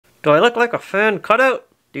Do I look like a fan cutout?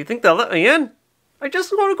 Do you think they'll let me in? I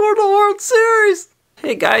just want to go to the World Series!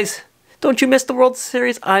 Hey guys, don't you miss the World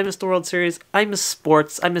Series? I miss the World Series. I miss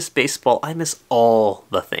sports. I miss baseball. I miss all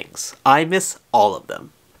the things. I miss all of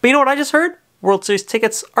them. But you know what I just heard? World Series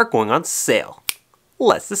tickets are going on sale.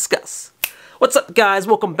 Let's discuss. What's up guys?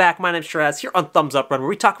 Welcome back. My name's Shiraz here on Thumbs Up Run, where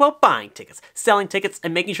we talk about buying tickets, selling tickets,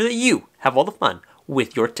 and making sure that you have all the fun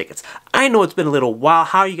with your tickets. I know it's been a little while.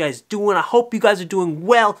 How are you guys doing? I hope you guys are doing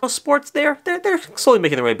well. Sports they're slowly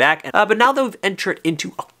making their way back. But now that we've entered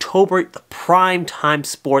into October, the prime time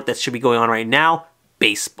sport that should be going on right now,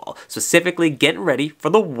 baseball. Specifically getting ready for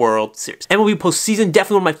the World Series. MLB postseason,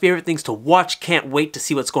 definitely one of my favorite things to watch. Can't wait to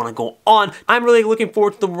see what's going to go on. I'm really looking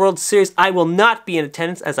forward to the World Series. I will not be in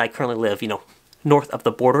attendance as I currently live, north of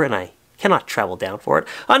the border, and I cannot travel down for it.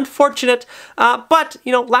 Unfortunate. But,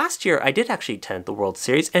 last year I did actually attend the World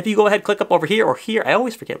Series. And if you go ahead, click up over here or here, I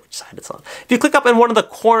always forget which side it's on. If you click up in one of the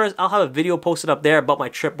corners, I'll have a video posted up there about my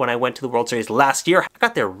trip when I went to the World Series last year. I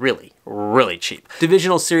got there really, really cheap.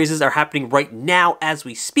 Divisional series are happening right now as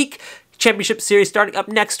we speak. Championship series starting up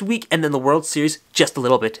next week, and then the World Series just a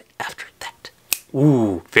little bit after that.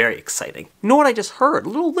 Ooh, very exciting. You know what I just heard?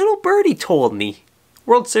 Little birdie told me.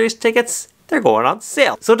 World Series tickets, they're going on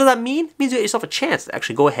sale. So what does that mean? It means you get yourself a chance to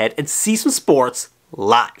actually go ahead and see some sports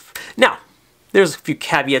live. Now, there's a few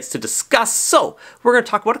caveats to discuss, so we're going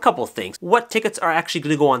to talk about a couple of things. What tickets are actually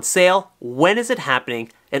going to go on sale? When is it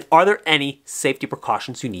happening? And are there any safety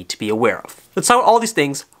precautions you need to be aware of? Let's talk about all these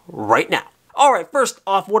things right now. Alright, first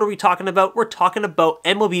off, what are we talking about? We're talking about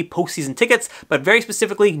MLB postseason tickets, but very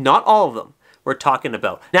specifically, not all of them. We're talking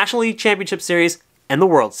about National League Championship Series and the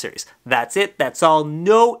World Series. That's it. That's all.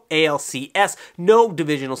 No ALCS, no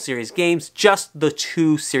divisional series games, just the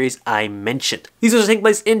two series I mentioned. These are taking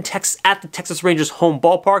place in Texas at the Texas Rangers home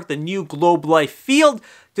ballpark, the new Globe Life Field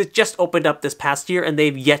that just opened up this past year, and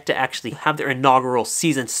they've yet to actually have their inaugural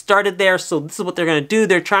season started there. So this is what they're going to do.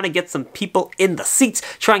 They're trying to get some people in the seats,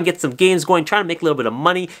 try and get some games going, trying to make a little bit of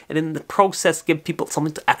money, and in the process give people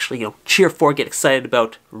something to actually cheer for, get excited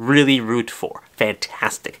about, really root for.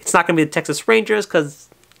 Fantastic. It's not going to be the Texas Rangers because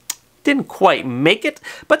didn't quite make it,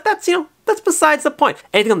 but that's that's besides the point.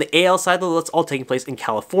 Anything on the AL side though, that's all taking place in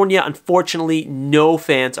California. Unfortunately, no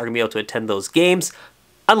fans are going to be able to attend those games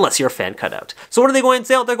unless you're a fan cutout. So when are they going on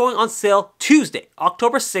sale? They're going on sale Tuesday,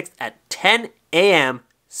 October 6th at 10 a.m.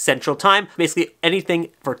 Central Time. Basically anything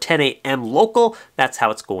for 10 a.m. local, that's how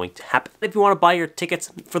it's going to happen. If you want to buy your tickets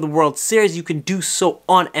for the World Series, you can do so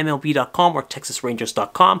on MLB.com or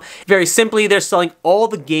TexasRangers.com. Very simply, they're selling all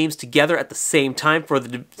the games together at the same time for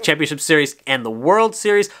the Championship Series and the World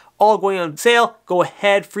Series. All going on sale. Go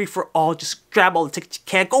ahead, free for all. Just grab all the tickets you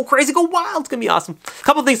can. Go crazy, go wild. It's going to be awesome. A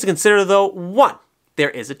couple things to consider though. One,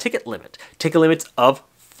 there is a ticket limit. Ticket limits of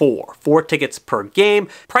 4 tickets per game.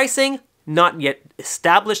 Pricing, not yet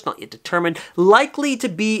established, not yet determined. Likely to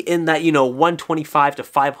be in that, 125 to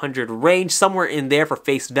 500 range, somewhere in there for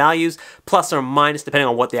face values, plus or minus, depending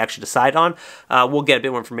on what they actually decide on. We'll get a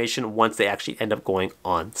bit more information once they actually end up going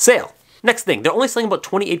on sale. Next thing, they're only selling about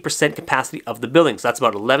 28% capacity of the building, so that's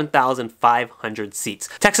about 11,500 seats.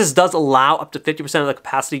 Texas does allow up to 50% of the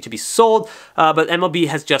capacity to be sold, but MLB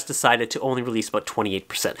has just decided to only release about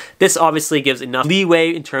 28%. This obviously gives enough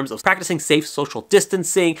leeway in terms of practicing safe social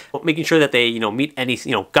distancing, making sure that they, meet any,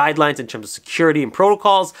 guidelines in terms of security and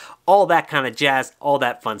protocols, all that kind of jazz, all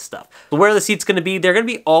that fun stuff. So where are the seats going to be? They're going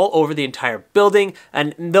to be all over the entire building,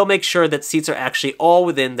 and they'll make sure that seats are actually all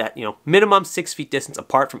within that, minimum 6 feet distance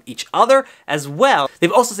apart from each other as well.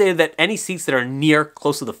 They've also stated that any seats that are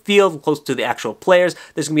close to the field, close to the actual players,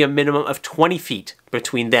 there's going to be a minimum of 20 feet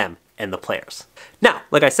between them and the players. Now,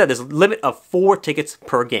 like I said, there's a limit of 4 tickets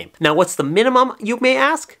per game. Now, what's the minimum, you may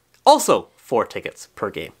ask? Also 4 tickets per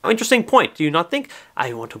game. Interesting point. Do you not think,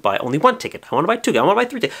 I want to buy only 1 ticket, I want to buy 2, I want to buy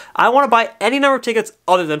 3 tickets, I want to buy any number of tickets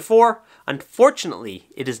other than 4? Unfortunately,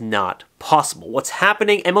 it is not possible. What's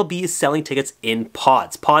happening, MLB is selling tickets in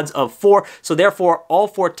pods of 4, so therefore all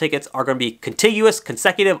 4 tickets are going to be contiguous,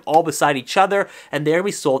 consecutive, all beside each other, and they're going to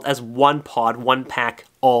be sold as 1 pod, 1 pack,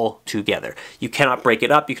 all together. You cannot break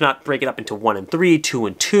it up. You cannot break it up into 1 and 3, 2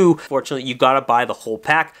 and 2. Fortunately, you gotta buy the whole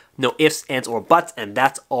pack. No ifs, ands, or buts, and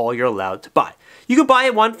that's all you're allowed to buy. You can buy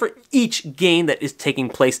one for each game that is taking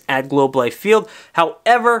place at Globe Life Field.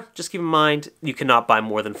 However, just keep in mind, you cannot buy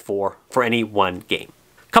more than 4 for any one game.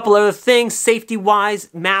 Couple other things, safety-wise,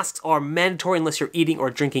 masks are mandatory unless you're eating or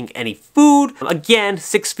drinking any food. Again,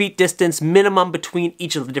 6 feet distance minimum between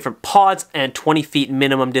each of the different pods and 20 feet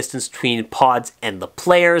minimum distance between pods and the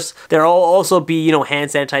players. There will also be,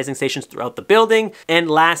 hand sanitizing stations throughout the building. And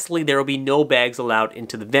lastly, there will be no bags allowed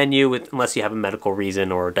into the venue unless you have a medical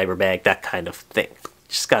reason or a diaper bag, that kind of thing.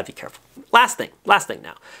 Just gotta be careful. Last thing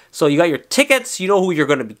now. So you got your tickets, you know who you're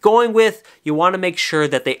gonna be going with. You wanna make sure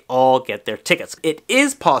that they all get their tickets. It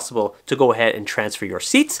is possible to go ahead and transfer your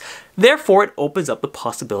seats. Therefore, it opens up the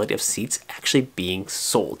possibility of seats actually being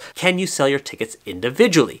sold. Can you sell your tickets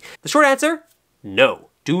individually? The short answer, no.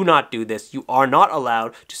 Do not do this. You are not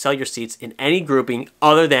allowed to sell your seats in any grouping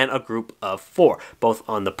other than a group of 4, both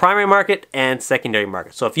on the primary market and secondary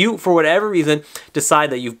market. So if you, for whatever reason,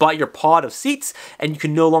 decide that you've bought your pod of seats and you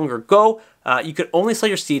can no longer go, you can only sell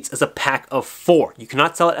your seats as a pack of 4. You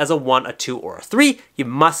cannot sell it as a 1, a 2, or a 3. You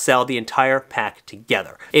must sell the entire pack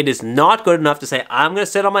together. It is not good enough to say, I'm going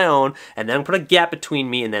to sit on my own and then put a gap between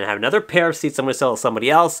me and then have another pair of seats I'm going to sell to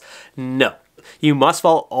somebody else. No. You must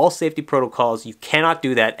follow all safety protocols. You cannot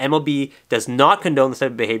do that. MLB does not condone this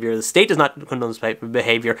type of behavior. The state does not condone this type of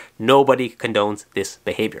behavior. Nobody condones this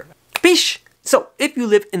behavior. Capiche? So, if you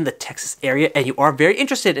live in the Texas area and you are very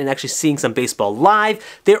interested in actually seeing some baseball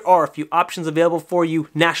live, there are a few options available for you.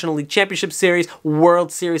 National League Championship Series,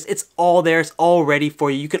 World Series, it's all there, it's all ready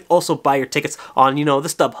for you. You can also buy your tickets on, you know, the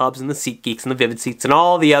StubHubs and the SeatGeeks and the Vivid Seats and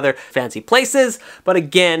all the other fancy places. But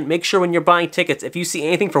again, make sure when you're buying tickets, if you see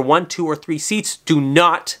anything for 1, 2, or 3 seats, do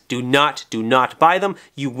not buy them.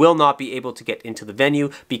 You will not be able to get into the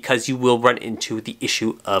venue because you will run into the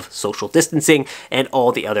issue of social distancing and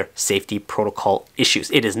all the other safety protocols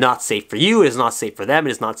issues. It is not safe for you, it is not safe for them,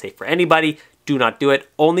 it is not safe for anybody. Do not do it.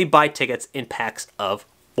 Only buy tickets in packs of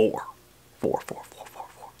 4. 4.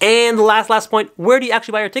 And the last point, where do you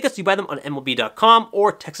actually buy your tickets? You buy them on MLB.com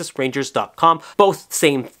or TexasRangers.com. Both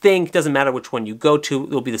same thing, doesn't matter which one you go to, it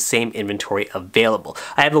will be the same inventory available.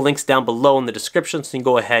 I have the links down below in the description, so you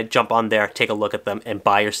can go ahead, jump on there, take a look at them, and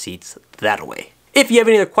buy your seats that way. If you have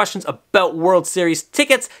any other questions about World Series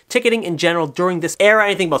tickets, ticketing in general during this era,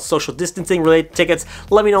 anything about social distancing related tickets,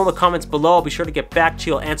 let me know in the comments below. I'll be sure to get back to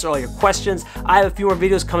you. I'll answer all your questions. I have a few more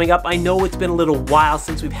videos coming up. I know it's been a little while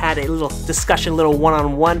since we've had a little discussion, a little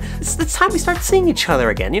one-on-one. It's time we start seeing each other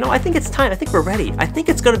again. You know, I think it's time. I think we're ready. I think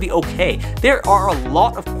it's going to be okay. There are a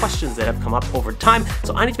lot of questions that have come up over time,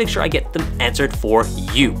 so I need to make sure I get them answered for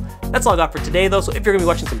you. That's all I got for today, though, so if you're going to be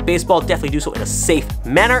watching some baseball, definitely do so in a safe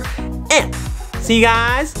manner. And see you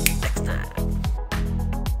guys